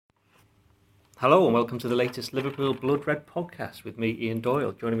Hello and welcome to the latest Liverpool Blood Red podcast with me, Ian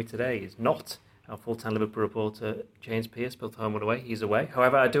Doyle. Joining me today is not our full-time Liverpool reporter, James Pearce, built home and away. He's away.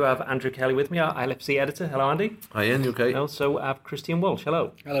 However, I do have Andrew Kelly with me, our LFC editor. Hello, Andy. Hi, Ian. You okay? And also I have Christian Walsh.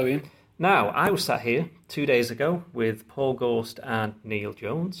 Hello. Hello, Ian. Now, I was sat here 2 days ago with Paul Gorst and Neil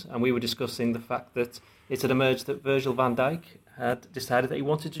Jones, and we were discussing the fact that it had emerged that Virgil van Dijk had decided that he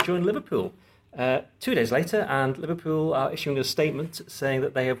wanted to join Liverpool. 2 days later, and Liverpool are issuing a statement saying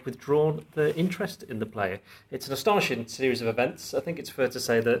that they have withdrawn their interest in the player. It's an astonishing series of events. I think it's fair to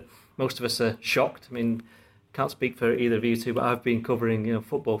say that most of us are shocked. I mean, can't speak for either of you two, but I've been covering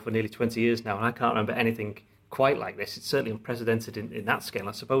football for nearly 20 years now, and I can't remember anything quite like this. It's certainly unprecedented in that scale.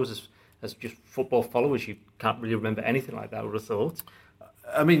 I suppose as just football followers, you can't really remember anything like that, I would have thought.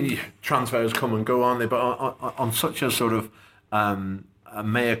 I mean, transfers come and go, aren't they? But on such a sort of a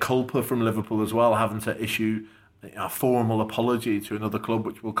mea culpa from Liverpool as well, having to issue a formal apology to another club,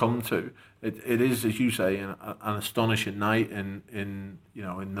 which we'll come to. It is, as you say, an astonishing night in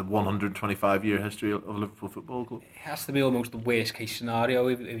the 125-year history of Liverpool Football Club. It has to be almost the worst case scenario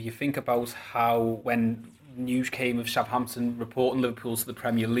if you think about how when news came of Southampton reporting Liverpool to the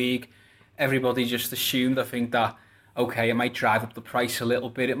Premier League, everybody just assumed, I think, that okay, it might drive up the price a little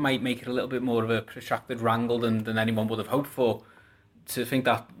bit, it might make it a little bit more of a protracted wrangle than anyone would have hoped for. To think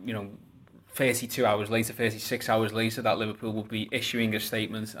that 36 hours later, that Liverpool will be issuing a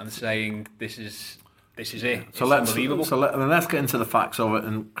statement and saying this is it. So let's get into the facts of it.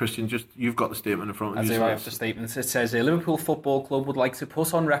 And Christian, you've got the statement in front of you. I have the statement. It says, Liverpool Football Club would like to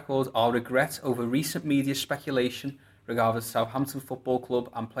put on record our regret over recent media speculation regarding Southampton Football Club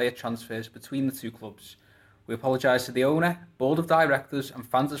and player transfers between the two clubs. We apologise to the owner, board of directors and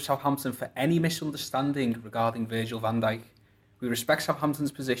fans of Southampton for any misunderstanding regarding Virgil van Dijk. We respect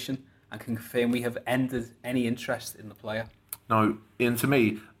Southampton's position and can confirm we have ended any interest in the player. Now, Ian, to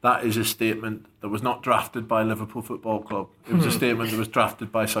me, that is a statement that was not drafted by Liverpool Football Club. It was a statement that was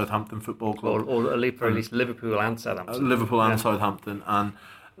drafted by Southampton Football Club. Or at least Liverpool and Southampton. Liverpool and Southampton. And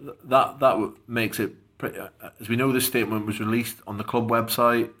that makes it pretty... As we know, this statement was released on the club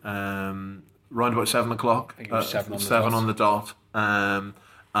website around about 7 o'clock. I think it was 7 on the dot.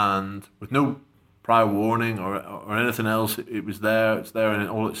 And with no prior warning or anything else, it was there. It's there in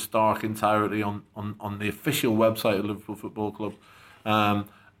all its stark entirety on the official website of Liverpool Football Club.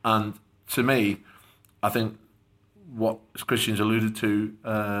 And to me, I think what Christian's alluded to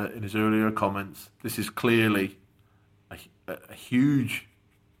in his earlier comments, this is clearly a huge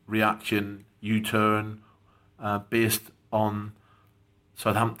reaction, U-turn, based on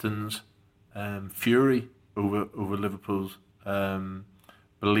Southampton's fury over Liverpool's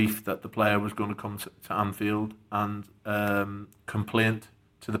belief that the player was going to come to Anfield, and complaint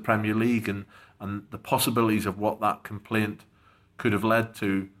to the Premier League and the possibilities of what that complaint could have led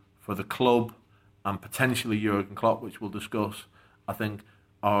to for the club and potentially Jurgen Klopp, which we'll discuss, I think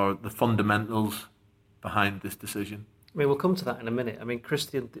are the fundamentals behind this decision. I mean, we'll come to that in a minute. I mean,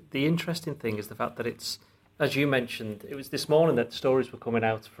 Christian, the interesting thing is the fact that it's, as you mentioned, it was this morning that stories were coming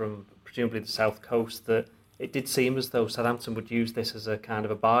out from presumably the South Coast that it did seem as though Southampton would use this as a kind of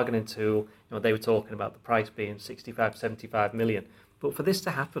a bargaining tool. They were talking about the price being 65, 75 million. But for this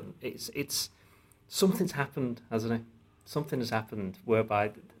to happen, it's something's happened, hasn't it? Something has happened whereby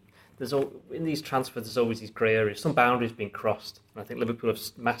in these transfers there's always these grey areas. Some boundaries being crossed. And I think Liverpool have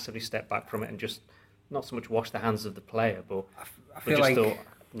massively stepped back from it and just not so much washed the hands of the player, but I feel like thought,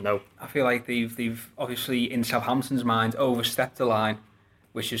 no. I feel like they've obviously in Southampton's mind overstepped the line,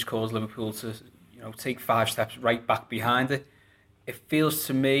 which has caused Liverpool to take 5 steps right back behind it. It feels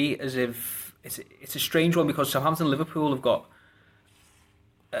to me as if it's a strange one because Southampton and Liverpool have got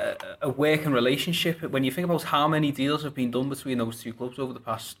a working relationship. When you think about how many deals have been done between those two clubs over the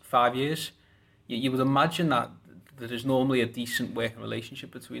past 5 years, you would imagine that there's normally a decent working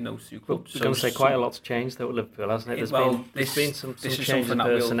relationship between those two clubs. We're going to say quite a lot's changed though at Liverpool, hasn't it? There's been some change in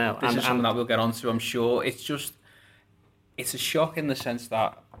personnel. This is something that we'll get onto, I'm sure. It's a shock in the sense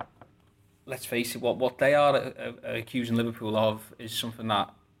that, let's face it, what they are accusing Liverpool of is something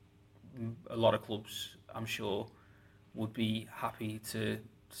that a lot of clubs, I'm sure, would be happy to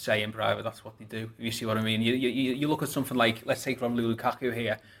say in private. That's what they do. If you see what I mean. You look at something like, let's take Romelu Lukaku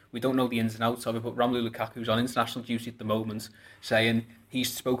here. We don't know the ins and outs of it, but Romelu Lukaku's on international duty at the moment, saying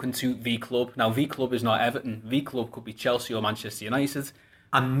he's spoken to the club. Now, the club is not Everton. The club could be Chelsea or Manchester United.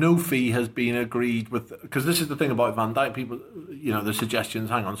 And no fee has been agreed with, because this is the thing about Van Dijk. People, the suggestions,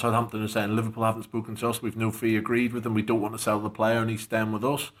 hang on, Southampton are saying Liverpool haven't spoken to us, we've no fee agreed with them, we don't want to sell the player and he's staying with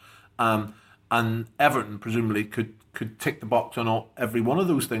us. And Everton presumably could tick the box on every one of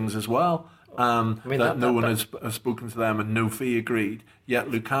those things as well. No one has spoken to them and no fee agreed. Yet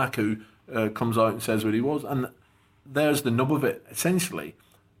Lukaku comes out and says what he was. And there's the nub of it. Essentially,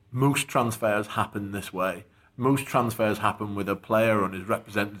 most transfers happen this way. Most transfers happen with a player and his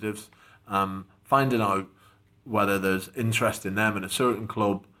representatives finding out whether there's interest in them in a certain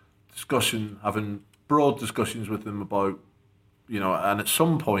club, having broad discussions with them about, and at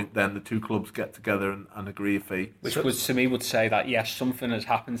some point then the two clubs get together and agree a fee. Which to me would say that, yes, something has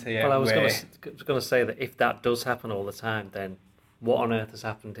happened here. Well, I was going to say that if that does happen all the time, then what on earth has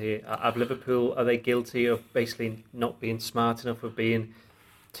happened here? At Liverpool, are they guilty of basically not being smart enough, of being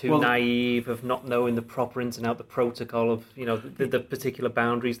too naive, of not knowing the proper ins and out, the protocol of, the particular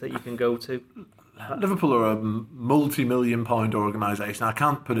boundaries that you can go to? Liverpool are a multi-million-pound organisation. I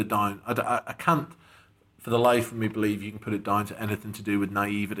can't put it down. I can't, for the life of me, believe you can put it down to anything to do with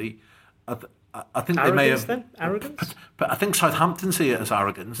naivety. I think arrogance, they may have then? Arrogance? But I think Southampton see it as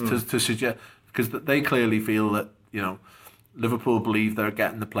arrogance to suggest, because they clearly feel that Liverpool believe they're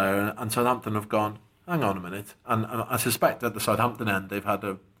getting the player, and Southampton have gone, hang on a minute, and I suspect at the Southampton end they've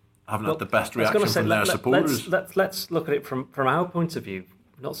haven't had the best reaction from their supporters. Let's look at it from our point of view.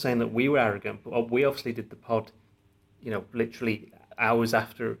 Not saying that we were arrogant, but we obviously did the pod, literally hours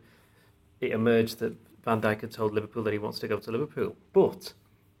after it emerged that Van Dijk had told Liverpool that he wants to go to Liverpool. But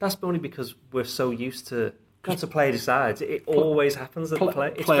that's only because we're so used to once a player decides, it always happens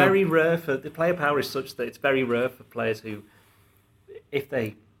that it's very rare for the player power is such that it's very rare for players who, if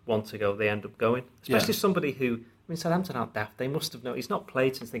they want to go, they end up going. Especially somebody who, Southampton aren't daft. They must have known. He's not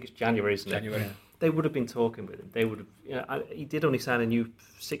played since I think it's January, isn't it? January. They would have been talking with him. They would have. He did only sign a new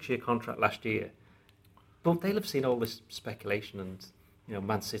 6-year contract last year, but they'll have seen all this speculation and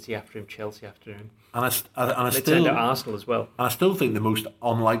Man City after him, Chelsea after him, and I they still turned out Arsenal as well. And I still think the most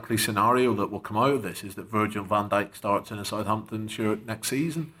unlikely scenario that will come out of this is that Virgil van Dijk starts in a Southampton shirt next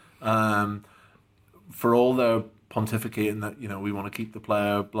season. For all their pontificating that we want to keep the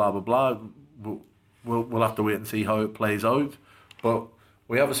player, blah blah blah, we'll have to wait and see how it plays out. But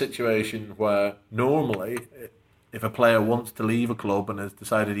we have a situation where normally, if a player wants to leave a club and has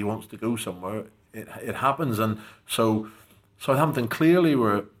decided he wants to go somewhere, it happens. And so Southampton clearly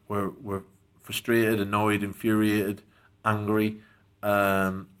were frustrated, annoyed, infuriated, angry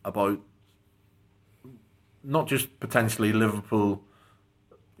about not just potentially Liverpool,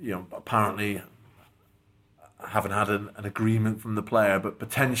 apparently haven't had an agreement from the player, but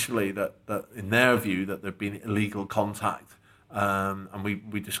potentially that in their view that there'd been illegal contact. And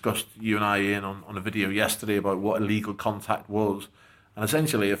we discussed, you and I, Ian, on a video yesterday about what illegal contact was. And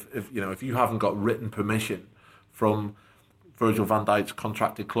essentially, if you haven't got written permission from Virgil van Dijk's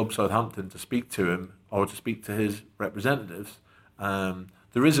contracted club Southampton to speak to him or to speak to his representatives,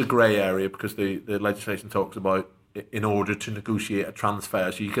 there is a grey area because the legislation talks about in order to negotiate a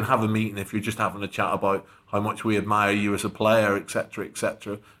transfer. So you can have a meeting if you're just having a chat about how much we admire you as a player, etc.,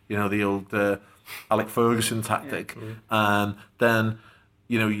 etc. The old Alec Ferguson tactic. Yeah. And then,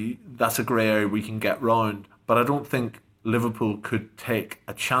 that's a grey area we can get round. But I don't think Liverpool could take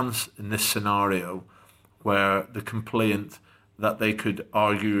a chance in this scenario where the complaint that they could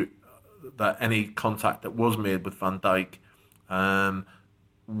argue that any contact that was made with Van Dijk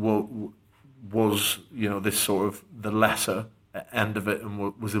was this sort of the lesser end of it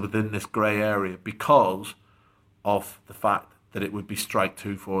and was within this grey area because of the fact that it would be strike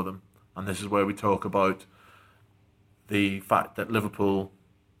two for them. And this is where we talk about the fact that Liverpool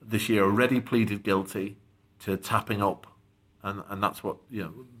this year already pleaded guilty to tapping up, and that's what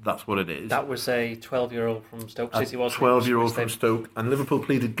that's what it is. That was a 12-year-old from Stoke City, wasn't it? 12-year-old from Stoke, and Liverpool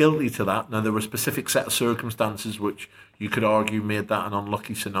pleaded guilty to that. Now there were a specific set of circumstances which you could argue made that an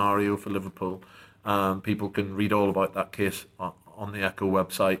unlucky scenario for Liverpool. People can read all about that case on the Echo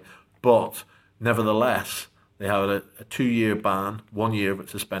website, but nevertheless, they had a 2-year ban, 1 year of it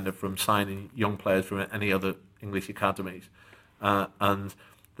suspended from signing young players from any other English academies. And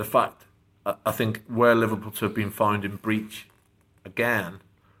the fact, I think, where Liverpool have been found in breach again,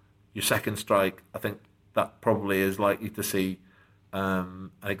 your second strike, I think that probably is likely to see an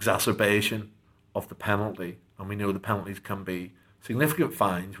exacerbation of the penalty. And we know the penalties can be significant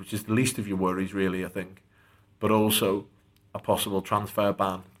fines, which is the least of your worries, really, I think, but also a possible transfer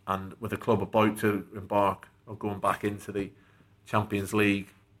ban. And with a club about to embark or going back into the Champions League,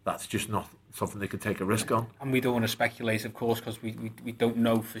 that's just not something they could take a risk on. And we don't want to speculate, of course, because we don't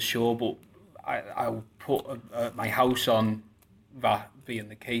know for sure, but I'll put my house on that being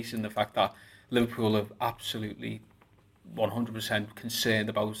the case, and the fact that Liverpool are absolutely 100% concerned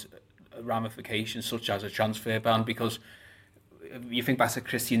about ramifications such as a transfer ban, because you think back to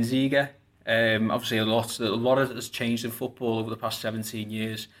Christian Ziege, obviously a lot has changed in football over the past 17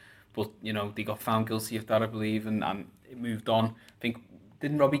 years, but they got found guilty of that, I believe, and it moved on. I think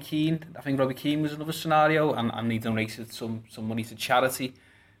didn't Robbie Keane? I think Robbie Keane was another scenario, and he donated some money to charity.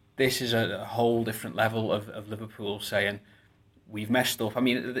 This is a whole different level of Liverpool saying, we've messed up. I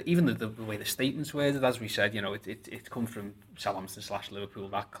mean, even the way the statements worded, as we said, it come from Southampton/Liverpool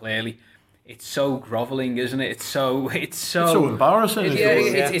that clearly. It's so grovelling, isn't it? It's so embarrassing.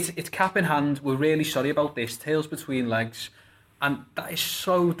 It's cap in hand. We're really sorry about this. Tails between legs. And that is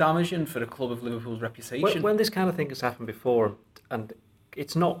so damaging for the club of Liverpool's reputation. When this kind of thing has happened before, and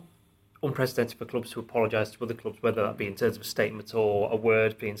it's not unprecedented for clubs to apologise to other clubs, whether that be in terms of a statement or a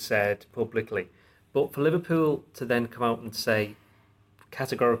word being said publicly. But for Liverpool to then come out and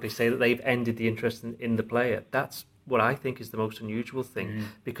categorically say that they've ended the interest in the player, that's what I think is the most unusual thing.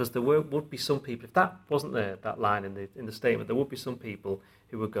 Because there would be some people, if that wasn't there, that line in the statement, there would be some people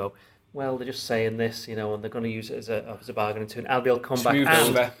who would go, well, they're just saying this, and they're going to use it as a bargaining tool. And they'll come back.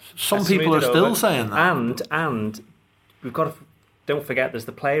 And some people are still saying that. And we've got to don't forget there's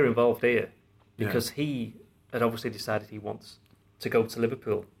the player involved here, because he had obviously decided he wants to go to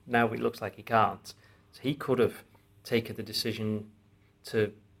Liverpool. Now it looks like he can't. So he could have taken the decision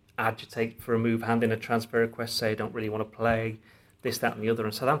to agitate for a move, hand in a transfer request, say I don't really want to play, this, that and the other.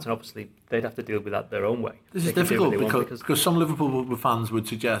 And Southampton, obviously, they'd have to deal with that their own way. This is difficult because some Liverpool fans would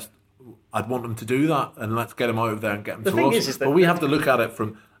suggest, I'd want them to do that and let's get them out of there and get them to us. But we have to look at it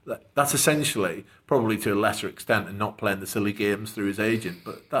from, that's essentially, probably to a lesser extent, and not playing the silly games through his agent,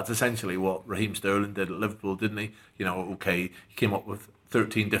 but that's essentially what Raheem Sterling did at Liverpool, didn't he? He came up with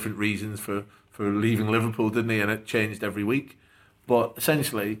 13 different reasons for leaving Liverpool, didn't he? And it changed every week. But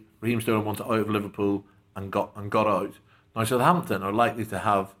essentially, Raheem Sterling wanted out of Liverpool and got out. Now, Southampton are likely to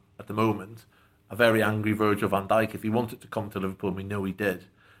have, at the moment, a very angry Virgil van Dijk. If he wanted to come to Liverpool, and we know he did.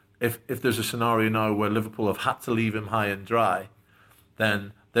 If there's a scenario now where Liverpool have had to leave him high and dry,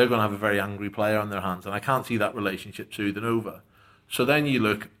 then they're going to have a very angry player on their hands. And I can't see that relationship soothing over. So then you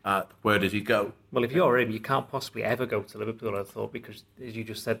look at, where does he go? Well, if you're him, you can't possibly ever go to Liverpool, I thought, because, as you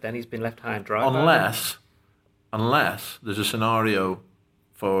just said then, he's been left high and dry. Unless there's a scenario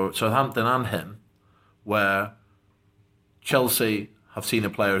for Southampton and him where Chelsea have seen a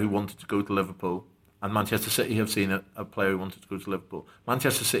player who wanted to go to Liverpool and Manchester City have seen a player who wanted to go to Liverpool.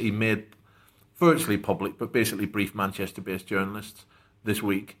 Manchester City made virtually public, but basically briefed Manchester-based journalists this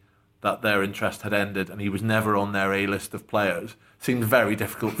week that their interest had ended and he was never on their A-list of players. Seemed very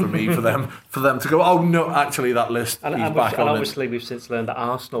difficult for me for them to go, oh no, actually that list, he's back on it. And obviously we've since learned that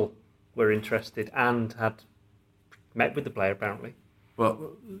Arsenal were interested and had met with the player apparently.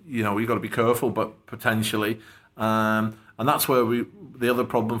 Well, you've got to be careful, but potentially. And that's where the other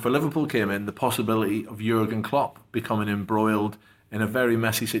problem for Liverpool came in, the possibility of Jurgen Klopp becoming embroiled in a very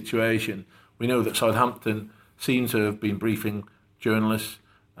messy situation. We know that Southampton seem to have been briefing journalists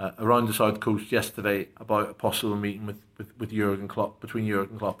around the South Coast yesterday about a possible meeting with Jurgen Klopp, between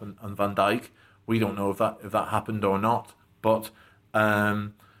Jurgen Klopp and Van Dijk. We don't know if that happened or not, but that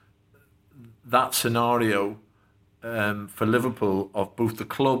scenario for Liverpool of both the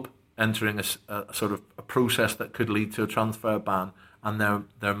club entering a sort of a process that could lead to a transfer ban and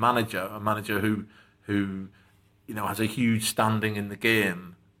their manager, a manager who has a huge standing in the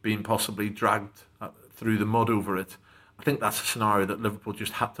game, being possibly dragged through the mud over it. I think that's a scenario that Liverpool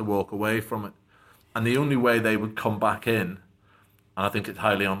just had to walk away from it. And the only way they would come back in, and I think it's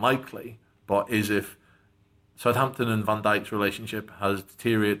highly unlikely, but is if Southampton and Van Dijk's relationship has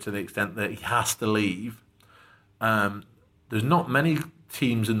deteriorated to the extent that he has to leave. There's not many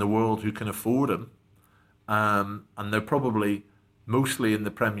teams in the world who can afford him, and they're probably mostly in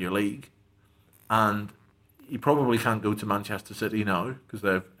the Premier League, and he probably can't go to Manchester City now because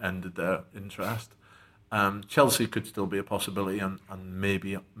they've ended their interest. Chelsea could still be a possibility, and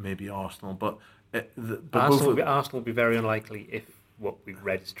maybe Arsenal, but Arsenal will be very unlikely if what we've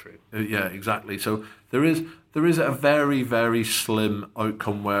read is true. Yeah, exactly. So there is a very, very slim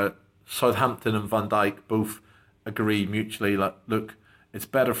outcome where Southampton and Van Dijk both agree mutually, like, look, it's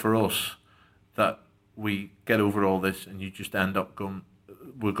better for us that we get over all this and you just end up going,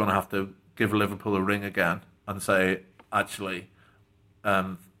 we're going to have to give Liverpool a ring again and say, actually,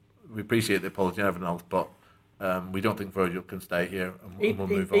 we appreciate the apology and everything else, but we don't think Virgil can stay here and we'll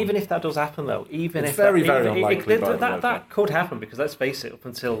move on. Even if that does happen, though, it's very unlikely. That could happen, because let's face it, up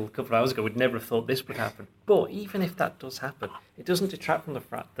until a couple of hours ago, we'd never have thought this would happen. But even if that does happen, it doesn't detract from the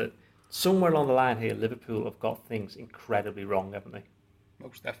fact that somewhere along the line here, Liverpool have got things incredibly wrong, haven't they?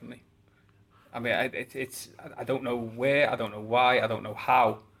 Most definitely. I mean, I don't know where, I don't know why, I don't know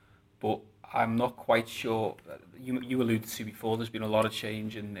how, but I'm not quite sure. You alluded to before, there's been a lot of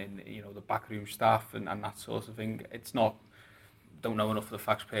change in the backroom staff and that sort of thing. It's not, don't know enough of the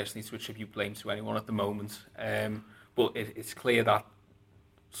facts personally to attribute blame to anyone at the moment. But it's clear that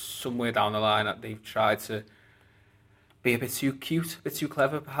somewhere down the line that they've tried to be a bit too cute, a bit too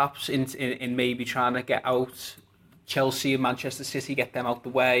clever, perhaps, in maybe trying to get out Chelsea and Manchester City, get them out the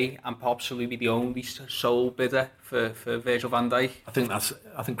way, and possibly be the only sole bidder for Virgil van Dijk.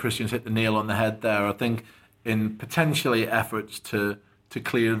 I think Christian's hit the nail on the head there. I think in potentially efforts to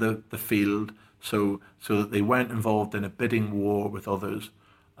clear the field so that they weren't involved in a bidding war with others.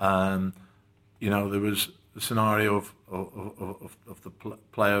 There was the scenario of the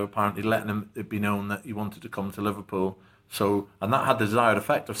player apparently letting it be known that he wanted to come to Liverpool. And that had the desired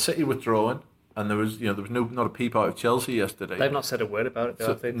effect of City withdrawing, and there was not a peep out of Chelsea yesterday. They've not said a word about it,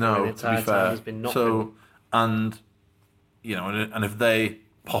 though. No, to be fair. There's been nothing. And if they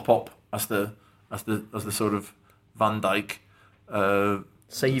pop up as the sort of Van Dijk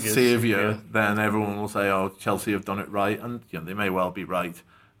saviour, then everyone will say, "Oh, Chelsea have done it right," and they may well be right.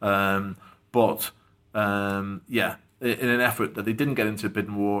 In an effort that they didn't get into a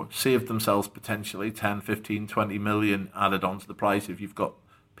bidding war, saved themselves potentially 10, 15, 20 million added onto the price if you've got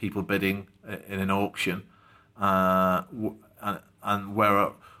people bidding in an auction.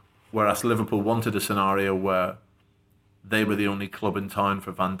 Whereas Liverpool wanted a scenario where they were the only club in town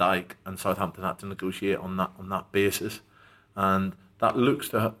for Van Dijk, and Southampton had to negotiate on that basis, and that looks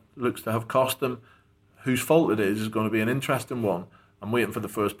to have cost them. Whose fault it is going to be an interesting one. I'm waiting for the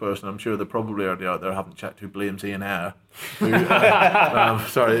first person. I'm sure they're probably already out there. I haven't checked who blames Ian Ayre.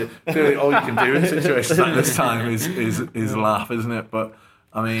 Sorry, clearly all you can do in situations like this time is laugh, isn't it? But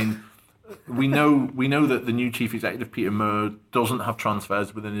I mean, we know that the new chief executive Peter Moore doesn't have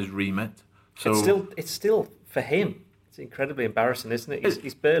transfers within his remit. So it's still for him. It's incredibly embarrassing, isn't it?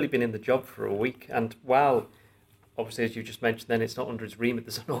 He's barely been in the job for a week, and while obviously, as you just mentioned, then it's not under his remit.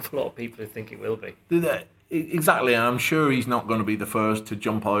 There's an awful lot of people who think it will be. Exactly, and I'm sure he's not going to be the first to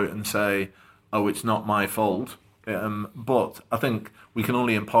jump out and say, "Oh, it's not my fault." But I think we can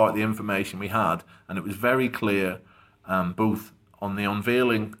only impart the information we had, and it was very clear, both on the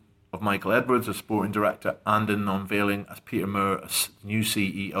unveiling of Michael Edwards as sporting director and in the unveiling as Peter Moore as new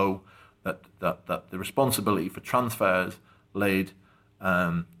CEO, that the responsibility for transfers laid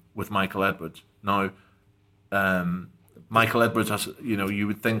with Michael Edwards. Now, Michael Edwards, you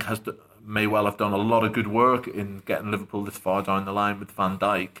would think may well have done a lot of good work in getting Liverpool this far down the line with Van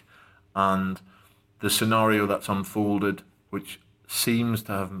Dijk, and the scenario that's unfolded, which seems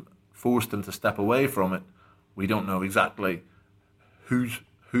to have forced him to step away from it. We don't know exactly whose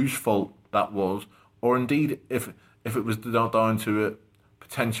fault that was, or indeed if it was down to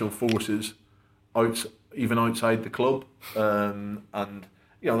potential forces even outside the club, and.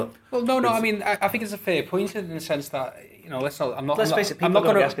 Well, no. I mean, I think it's a fair point in the sense that let's face it. People are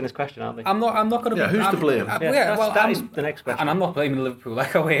going to be asking this question, aren't they? I'm not going to. Yeah, who's to blame? That is the next question. And I'm not blaming Liverpool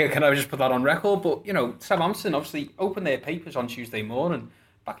echo here. Can I just put that on record? But Southampton obviously opened their papers on Tuesday morning.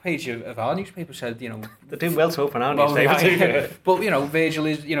 Back page of our newspaper said, they're doing well to open our newspaper too. But Virgil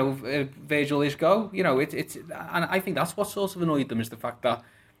is go. It's and I think that's what sort of annoyed them, is the fact that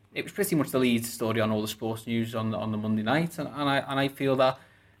it was pretty much the lead story on all the sports news on the Monday night, and I feel that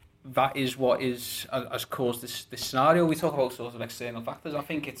is what has caused this scenario. We talk about sort of external factors. I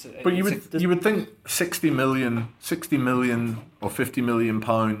think it's. But you would think 60 million or 50 million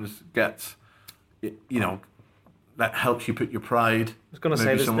pounds gets, that helps you put your pride. I was going to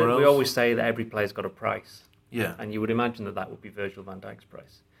say this. We always say that every player's got a price. Yeah. And you would imagine that would be Virgil van Dijk's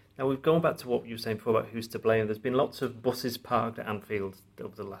price. Now, we've gone back to what you were saying before about who's to blame. There's been lots of buses parked at Anfield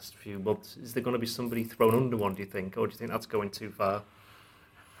over the last few months. Is there going to be somebody thrown under one, do you think? Or do you think that's going too far?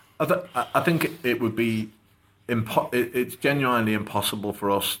 I think it would be it's genuinely impossible for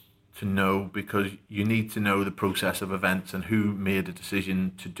us to know, because you need to know the process of events and who made a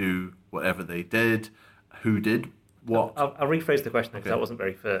decision to do whatever they did, who did what. I'll rephrase the question because that wasn't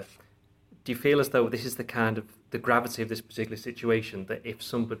very fair. Do you feel as though this is the gravity of this particular situation, that if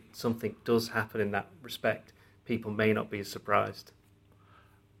something does happen in that respect, people may not be as surprised?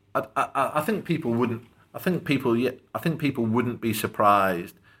 I think people wouldn't. I think people wouldn't be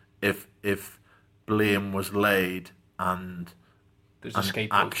surprised if blame was laid and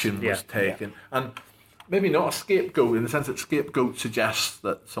action was taken, and maybe not a scapegoat in the sense that scapegoat suggests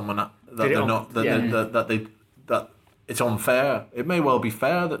that that it's unfair. It may well be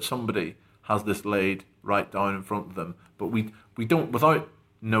fair that somebody has this laid right down in front of them, but we don't, without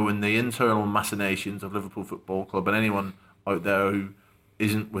knowing the internal machinations of Liverpool Football Club, and anyone out there who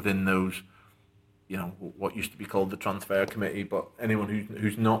isn't within those, what used to be called the transfer committee, but anyone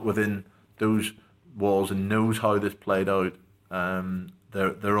who's not within those walls and knows how this played out,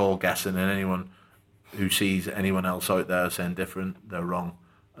 they're all guessing, and anyone who sees anyone else out there saying different, they're wrong.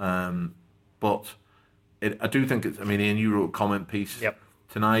 But I do think it's. I mean, Ian, you wrote a comment piece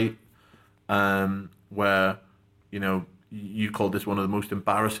tonight, where, you know, you called this one of the most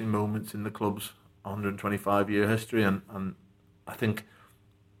embarrassing moments in the club's 125-year history, and I think,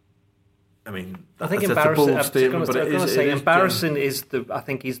 I mean, I think that's embarrassing. a bold statement, but it is embarrassing is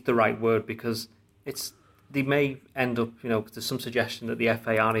the right word, because they may end up, you know, there's some suggestion that the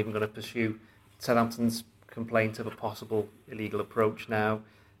FA aren't even going to pursue Southampton's complaint of a possible illegal approach now.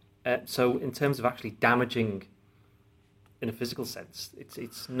 So in terms of actually damaging in a physical sense,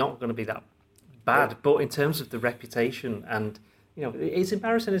 it's not going to be that bad. But in terms of the reputation, and, you know, it's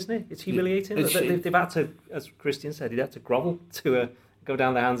embarrassing, isn't it? It's humiliating. They've had to, as Christian said, they've had to grovel to go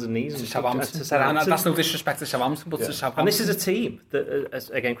down their hands and knees to Southampton. And that's no disrespect to Southampton, but to Southampton. And this is a team that, as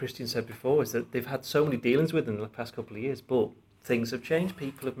again Christian said before, is that they've had so many dealings with in the past couple of years, but things have changed.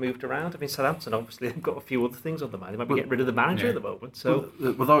 People have moved around. I mean, Southampton obviously have got a few other things on the mind. They might be getting rid of the manager at the moment. So,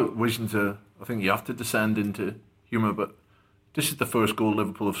 without wishing to, I think you have to descend into humour, but this is the first goal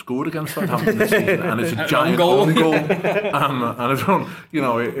Liverpool have scored against Southampton this season, and it's a giant goal. And I don't, you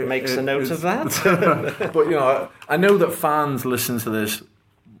know, it makes a note of that. But, you know, I know that fans listen to this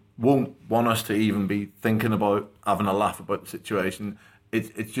won't want us to even be thinking about having a laugh about the situation.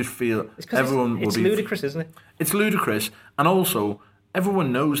 It just feel everyone will be. It's ludicrous, isn't it? It's ludicrous, and also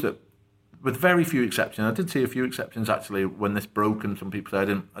everyone knows that, with very few exceptions. I did see a few exceptions actually when this broke, and some people said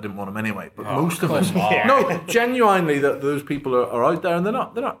I didn't want them anyway. But most of us, no, genuinely, that those people are out there, and they're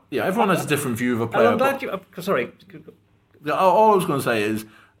not. Yeah, everyone has a different view of a player. I'm glad you. Sorry. All I was going to say is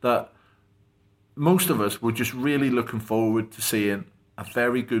that most of us were just really looking forward to seeing a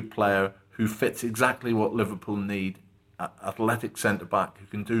very good player who fits exactly what Liverpool need. Athletic centre back who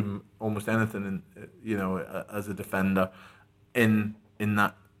can do almost anything, you know, as a defender, in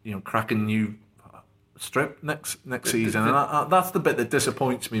that, you know, cracking new strip next season, and that's the bit that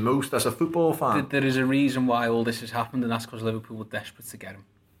disappoints me most as a football fan. There is a reason why all this has happened, and that's because Liverpool were desperate to get him.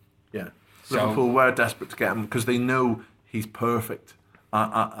 Yeah, so, Liverpool were desperate to get him because they know he's perfect.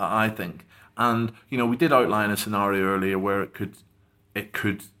 I think, and, you know, we did outline a scenario earlier where it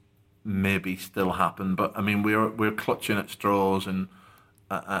could maybe still happen, but I mean we're clutching at straws, and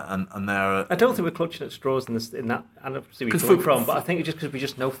there. I don't think we're clutching at straws in that. I don't see where you're coming from, but I think it's just because we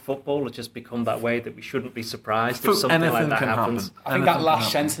just know football has just become that way that we shouldn't be surprised if something like that happens. I think that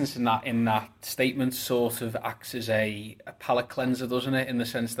last sentence in that statement sort of acts as a palate cleanser, doesn't it? In the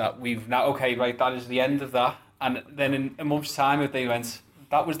sense that we've now, okay, right, that is the end of that, and then in a month's time, if they went,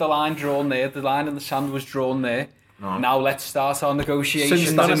 that was the line drawn there, the line in the sand was drawn there. No. Now let's start our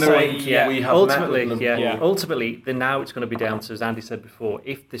negotiations. We have ultimately, then now it's going to be down to, as Andy said before,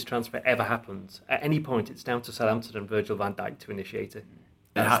 if this transfer ever happens, at any point, it's down to Southampton and Virgil van Dijk to initiate it.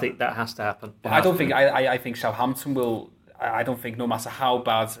 That has to happen. I think Southampton will. I don't think, no matter how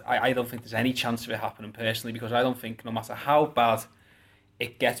bad, I don't think there's any chance of it happening personally, because I don't think no matter how bad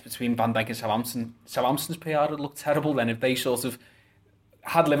it gets between Van Dijk and Southampton's PR would look terrible then if they sort of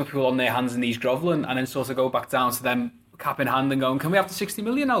had Liverpool on their hands and knees grovelling, and then sort of go back down to them cap in hand and going, can we have the 60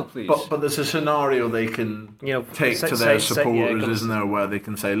 million now, please? But there's a scenario they can take to their supporters, isn't there, where they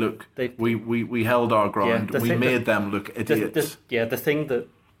can say, look, we held our ground, we made them look idiots. The thing that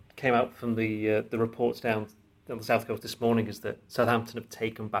came out from the reports down on the South Coast this morning is that Southampton have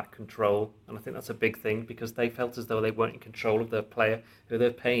taken back control, and I think that's a big thing, because they felt as though they weren't in control of their player, who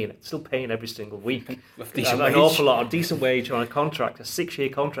they're still paying every single week. An awful lot, a decent wage on a contract, a 6-year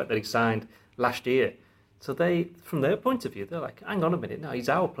contract that he signed last year. So they, from their point of view, they're like, hang on a minute, no, he's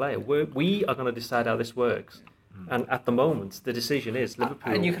our player. We are going to decide how this works. And at the moment, the decision is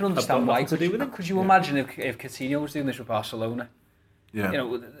Liverpool. And you can understand why. Could you imagine if Coutinho was doing this with Barcelona? Yeah. You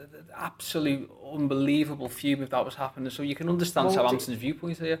know, absolute unbelievable fume if that was happening. So you can understand Southampton's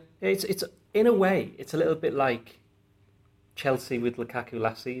viewpoint here. It's in a way, it's a little bit like Chelsea with Lukaku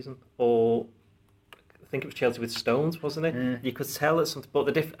last season, or I think it was Chelsea with Stones, wasn't it? You could tell it's something,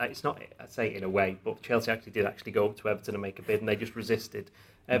 but it's not. I'd say in a way, but Chelsea did go up to Everton and make a bid, and they just resisted.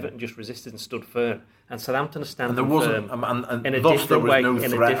 Everton just resisted and stood firm, and Southampton are standing firm. And in a thus different way. There was no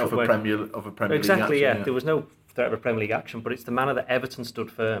threat of a Premier League exactly, action, there was no threat of a Premier League action, but it's the manner that Everton stood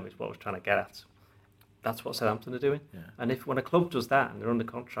firm is what I was trying to get at. That's what Southampton are doing. Yeah. And when a club does that and they're under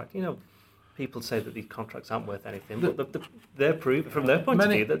contract, you know, people say that these contracts aren't worth anything, but they're proving from their point of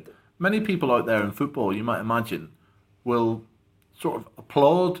view that many people out there in football, you might imagine, will sort of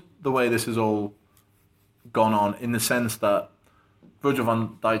applaud the way this has all gone on, in the sense that Virgil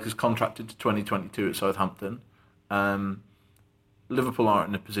van Dijk is contracted to 2022 at Southampton. Liverpool aren't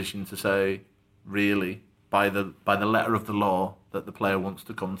in a position to say, really, by the letter of the law, that the player wants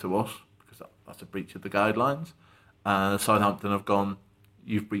to come to us, because that's a breach of the guidelines. Southampton have gone,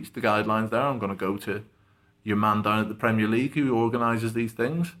 you've breached the guidelines there, I'm going to go to your man down at the Premier League who organises these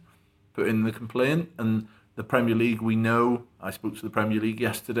things, put in the complaint. And the Premier League, we know, I spoke to the Premier League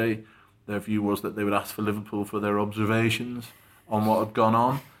yesterday, their view was that they would ask for Liverpool for their observations on what had gone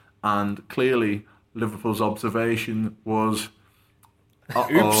on. And clearly, Liverpool's observation was...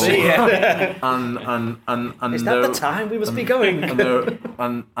 Oopsie, yeah. and is that the time we must be going?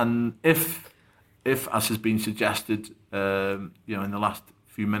 And if as has been suggested, in the last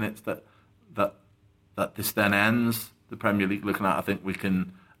few minutes, that this then ends, the Premier League looking at, I think we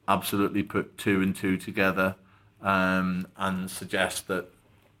can absolutely put 2 and 2 together, and suggest that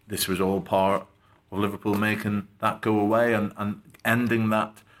this was all part of Liverpool making that go away and ending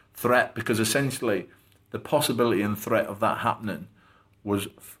that threat, because essentially the possibility and threat of that happening was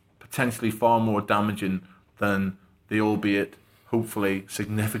potentially far more damaging than the, albeit hopefully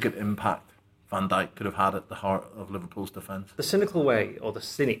significant, impact Van Dijk could have had at the heart of Liverpool's defence. The cynical way, or the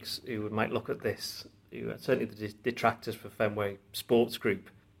cynics who might look at this, certainly the detractors for Fenway Sports Group,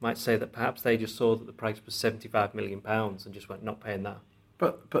 might say that perhaps they just saw that the price was £75 million and just went, not paying that.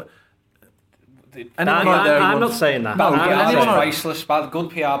 But I'm not saying that. Bad PR is priceless. Good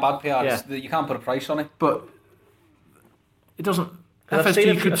PR, bad PR. Yeah. You can't put a price on it. But it doesn't...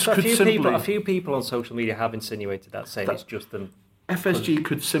 FSG a few people on social media have insinuated that, saying it's just them. FSG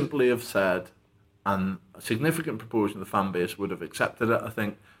could simply have said, and a significant proportion of the fan base would have accepted it. I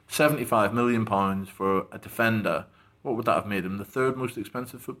think £75 million for a defender, what would that have made him? The third most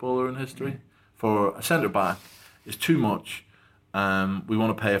expensive footballer in history? For a centre-back is too much. We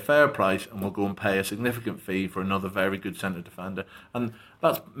want to pay a fair price, and we'll go and pay a significant fee for another very good centre defender. And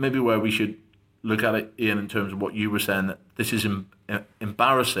that's maybe where we should look at it, Ian, in terms of what you were saying, that this is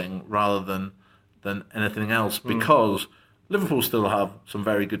embarrassing rather than anything else, because Liverpool still have some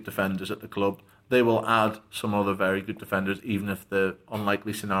very good defenders at the club. They will add some other very good defenders, even if the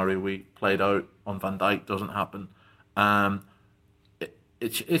unlikely scenario we played out on Van Dijk doesn't happen.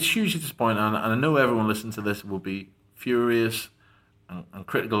 It's hugely disappointing, and I know everyone listening to this will be furious and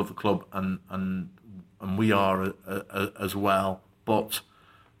critical of the club, and we are as well. But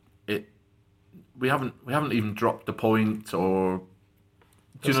we haven't even dropped the point, or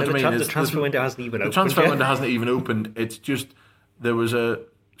do you know what I mean? The transfer window hasn't even opened. The transfer window hasn't even opened. It's just there was a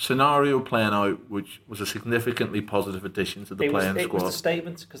scenario playing out which was a significantly positive addition to the playing squad. It was the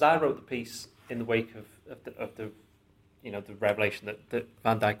statement, because I wrote the piece in the wake of the the revelation that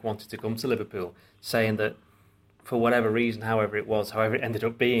Van Dijk wanted to come to Liverpool, saying that for whatever reason, however it ended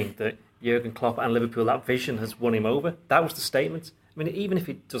up being, that Jurgen Klopp and Liverpool, that vision has won him over. That was the statement. I mean, even if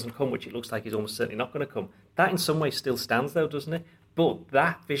it doesn't come, which it looks like he's almost certainly not going to come, that in some ways still stands though, doesn't it? But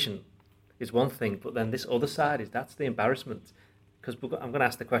that vision is one thing, but then this other side that's the embarrassment. Because I'm going to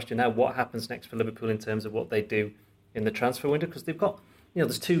ask the question now, what happens next for Liverpool in terms of what they do in the transfer window? Because they've got,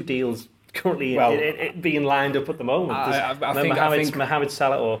 there's 2 deals currently being lined up at the moment. I think Mohamed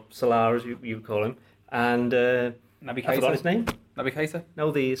Salah, or Salah as you call him, and Naby Keita. I forgot his name. Naby Keita?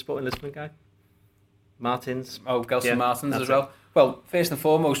 No, the Sporting Lisbon guy. Martins. Oh, Gelson Martins as well. Well, first and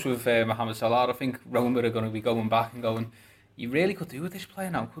foremost with Mohamed Salah, I think Roma are going to be going back and going, you really could do with this player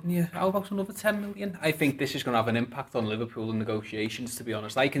now, couldn't you? How about another 10 million? I think this is going to have an impact on Liverpool in negotiations, to be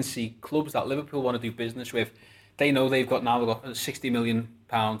honest. I can see clubs that Liverpool want to do business with, they know they've got a £60 million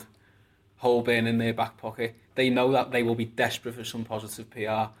hole burn in their back pocket. They know that they will be desperate for some positive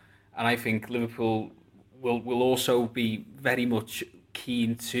PR. And I think Liverpool will also be very much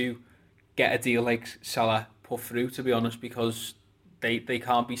keen to get a deal like Salah put through, to be honest, because they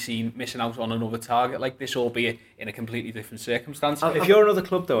can't be seen missing out on another target like this, albeit in a completely different circumstance. If you're another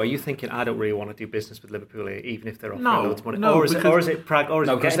club, though, are you thinking, I don't really want to do business with Liverpool here, even if they're offering loads of money? No, or is it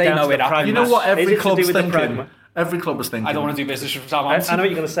because they know it. You know what every club's thinking? Every club is thinking, I don't want to do business with Southampton. I know what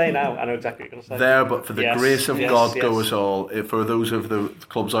you're going to say now. I know exactly what you're going to say. There, but for the grace of God, go us all. For those of the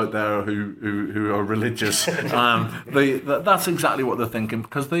clubs out there who are religious, that's exactly what they're thinking,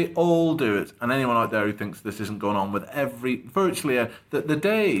 because they all do it. And anyone out there who thinks this isn't going on with virtually the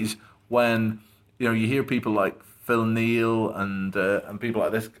days when you hear people like Phil Neal and people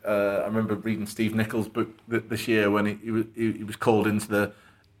like this. I remember reading Steve Nicholls' book this year when he was called into the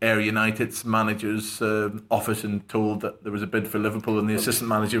Ayr United's manager's office and told that there was a bid for Liverpool, and the assistant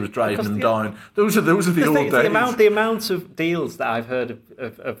manager was driving them down. Those are the old days. The amount of deals that I've heard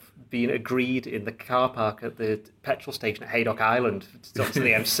of being agreed in the car park at the petrol station at Haydock Island, to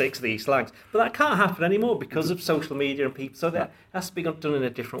the M6, the East Lancs, but that can't happen anymore because of social media and people. So that has to be done in a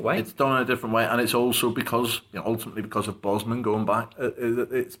different way. It's done in a different way, and it's also because ultimately because of Bosman going back.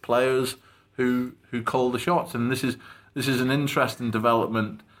 It's players who call the shots, and this is an interesting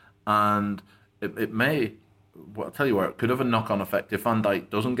development. And it may, I'll tell you where it could have a knock-on effect if Van Dijk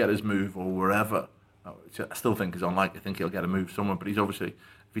doesn't get his move or wherever. which I still think is unlikely. I think he'll get a move somewhere, but he's obviously,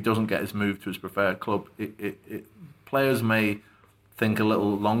 if he doesn't get his move to his preferred club, players may think a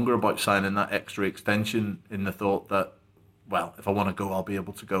little longer about signing that extra extension in the thought that, well, if I want to go, I'll be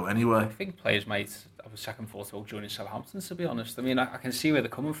able to go anyway. I think players might have a second thought about joining Southampton, to be honest. I mean, I can see where they're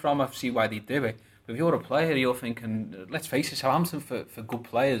coming from. I see why they do it. But if you're a player, you're thinking, let's face it, Southampton for good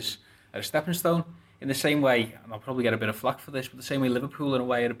players are a stepping stone. In the same way, and I'll probably get a bit of flack for this, but the same way Liverpool in a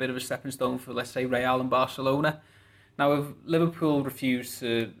way are a bit of a stepping stone for, let's say, Real and Barcelona. Now, if Liverpool refused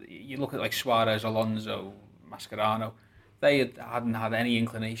to, you look at like Suarez, Alonso, Mascherano, they hadn't had any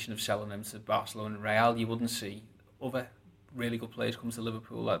inclination of selling them to Barcelona and Real, you wouldn't see other really good players come to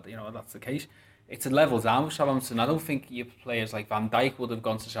Liverpool. That's the case. It's a level down with Southampton. I don't think your players like Van Dijk would have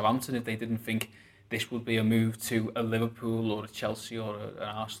gone to Southampton if they didn't think this would be a move to a Liverpool or a Chelsea or an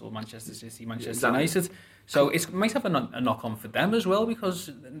Arsenal, Manchester City, Manchester United. So it might have a knock-on for them as well, because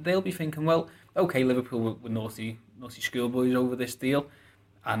they'll be thinking, well, okay, Liverpool were naughty schoolboys over this deal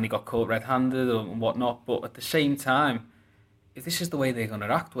and they got caught red-handed and whatnot, but at the same time, if this is the way they're going to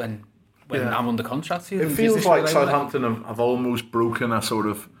act when I'm under contract here... It feels like Southampton have almost broken a sort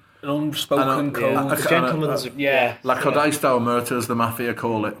of... an unspoken code. The gentleman's... La Codista Omerta, as the Mafia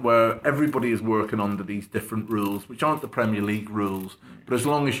call it, where everybody is working under these different rules, which aren't the Premier League rules, but as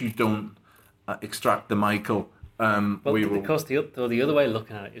long as you don't extract the Michael... Because the other way of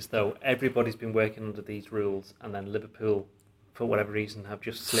looking at it is, though, everybody's been working under these rules, and then Liverpool, for whatever reason, have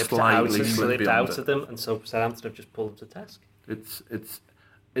just slipped out of them, and so Southampton have just pulled them to task. It's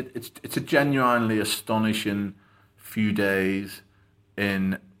a genuinely astonishing few days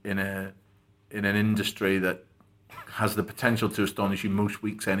in an industry that has the potential to astonish you most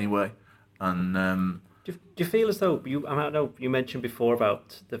weeks anyway. And do you feel as though I know you mentioned before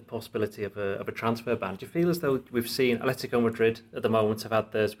about the possibility of a transfer ban? Do you feel as though we've seen Atletico Madrid at the moment have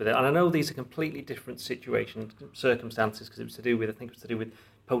had theirs with it? And I know these are completely different circumstances, because it was to do with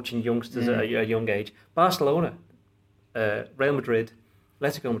poaching youngsters at a young age. Barcelona, Real Madrid,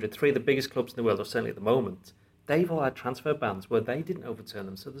 Atletico Madrid, three of the biggest clubs in the world, or certainly at the moment, they've all had transfer bans where they didn't overturn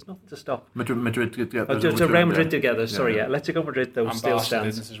them, so there's nothing to stop. Madrid together. Real Madrid together, sorry, yeah. Atletico Madrid, though, and still Barca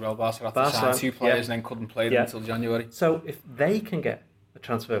stands. As well. Barca had to sign two players and then couldn't play them until January. So if they can get a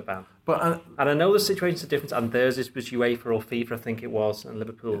transfer ban, and I know the situations are different, and theirs was UEFA or FIFA, I think it was, and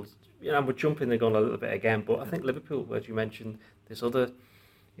Liverpool's, we're jumping the gun a little bit again, but I think Liverpool, as you mentioned, this other,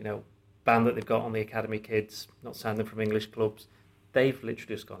 ban that they've got on the academy kids, not signing them from English clubs, they've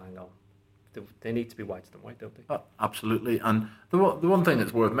literally just gone, hang on. They need to be whiter than white, don't they? Absolutely. And the one thing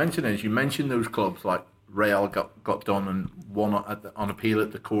that's worth mentioning is you mentioned those clubs like Real got done and won on appeal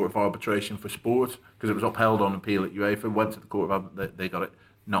at the Court of Arbitration for Sport, because it was upheld on appeal at UEFA, went to the Court of Arbitration, they got it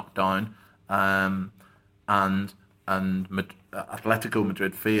knocked down. And Atletico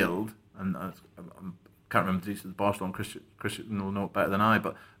Madrid failed, and I can't remember the details of Barcelona, Christian will know it better than I,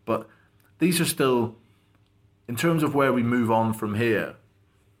 but these are still, in terms of where we move on from here,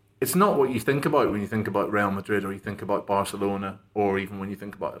 it's not what you think about when you think about Real Madrid or you think about Barcelona or even when you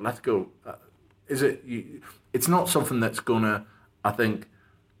think about Atletico. It's not something that's going to, I think,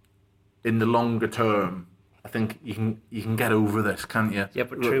 in the longer term, I think you can get over this, can't you? Yeah,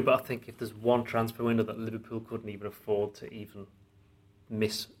 but true. But I think if there's one transfer window that Liverpool couldn't even afford to even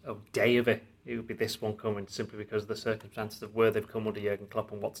miss a day of it, it would be this one coming, simply because of the circumstances of where they've come under Jurgen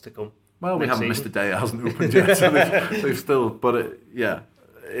Klopp and what's to come. Well, we haven't missed a day; it hasn't opened yet, so they've still. But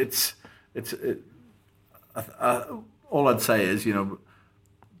all I'd say is,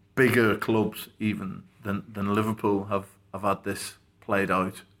 bigger clubs even than Liverpool have had this played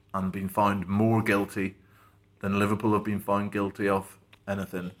out and been found more guilty than Liverpool have been found guilty of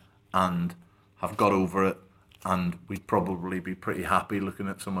anything, and have got over it, and we'd probably be pretty happy looking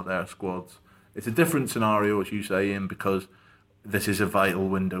at some of their squads. It's a different scenario, as you say, Ian, because this is a vital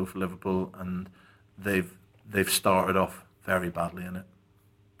window for Liverpool, and they've started off very badly in it.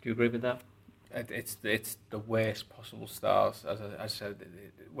 Do you agree with that? It's the worst possible start. As I said,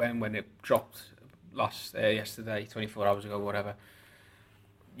 when it dropped yesterday, 24 hours ago, whatever,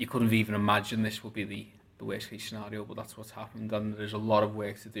 you couldn't have even imagined this would be the worst case scenario, but that's what's happened, and there's a lot of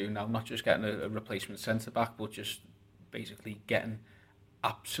work to do now, not just getting a replacement centre back, but just basically getting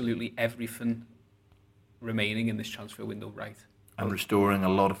absolutely everything remaining in this transfer window right. And restoring a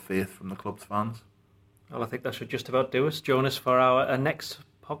lot of faith from the club's fans. Well, I think that should just about do us. Join us for our next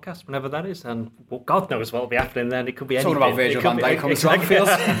podcast, whenever that is, and God knows what will be happening then. It could be anything. Talking about Virgil van Dijk on the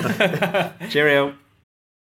Anfield. Cheerio.